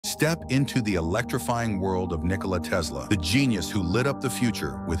Step into the electrifying world of Nikola Tesla, the genius who lit up the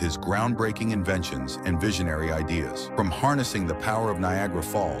future with his groundbreaking inventions and visionary ideas. From harnessing the power of Niagara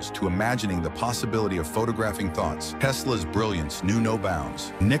Falls to imagining the possibility of photographing thoughts, Tesla's brilliance knew no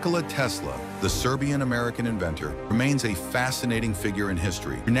bounds. Nikola Tesla, the Serbian-American inventor, remains a fascinating figure in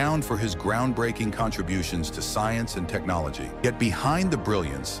history, renowned for his groundbreaking contributions to science and technology. Yet behind the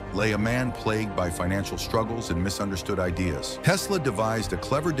brilliance lay a man plagued by financial struggles and misunderstood ideas. Tesla devised a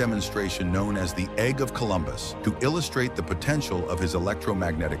clever demonstration known as the Egg of Columbus to illustrate the potential of his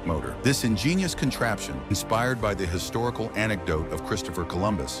electromagnetic motor. This ingenious contraption, inspired by the historical anecdote of Christopher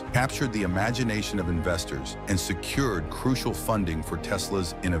Columbus, captured the imagination of investors and secured crucial funding for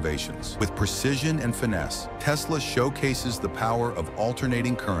Tesla's innovations. With precision and finesse, Tesla showcases the power of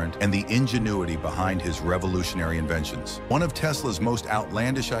alternating current and the ingenuity behind his revolutionary inventions. One of Tesla's most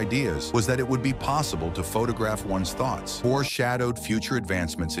outlandish ideas was that it would be possible to photograph one's thoughts, foreshadowed future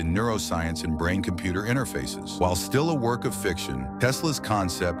advancements in neuroscience and brain-computer interfaces. While still a work of fiction, Tesla's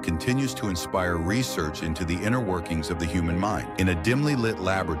concept continues to inspire research into the inner workings of the human mind. In a dimly lit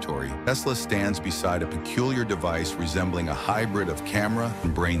laboratory, Tesla stands beside a peculiar device resembling a hybrid of camera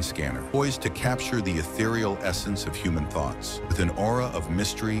and brain scanner, poised to capture the ethereal essence of human thoughts. With an aura of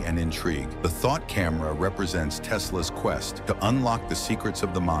mystery and intrigue, the thought camera represents Tesla's quest to unlock the secrets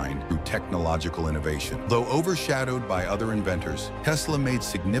of the mind through technological innovation. Though overshadowed by other inventors, Tesla made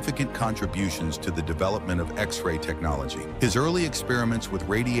significant contributions to the development of X-ray technology. His early experiments with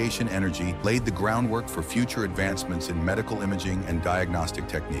radiation energy laid the groundwork for future advancements in medical imaging and diagnostic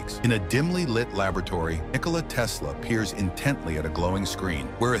techniques. In a dimly lit laboratory, Nikola Tesla peers intently at a glowing screen,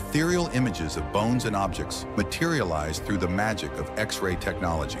 where ethereal images of bones and objects materialize through the magic of X-ray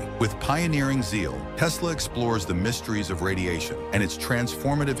technology. With pioneering zeal, Tesla explores the mysteries of radiation and its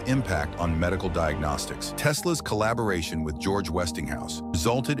transformative impact on medical diagnostics. Tesla's collaboration with George Westinghouse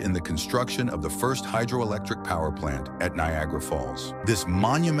resulted in the construction of the first hydroelectric power plant at Niagara Falls. This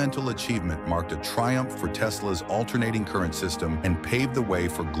monumental achievement marked a triumph for Tesla's alternating current system and paved the way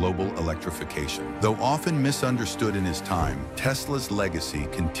for global electrification. Though often misunderstood in his time, Tesla's legacy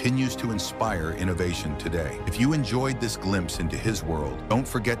continues to inspire innovation today. If you enjoyed this glimpse into his world, don't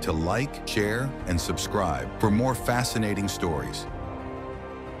forget to like, share, and subscribe for more fascinating stories.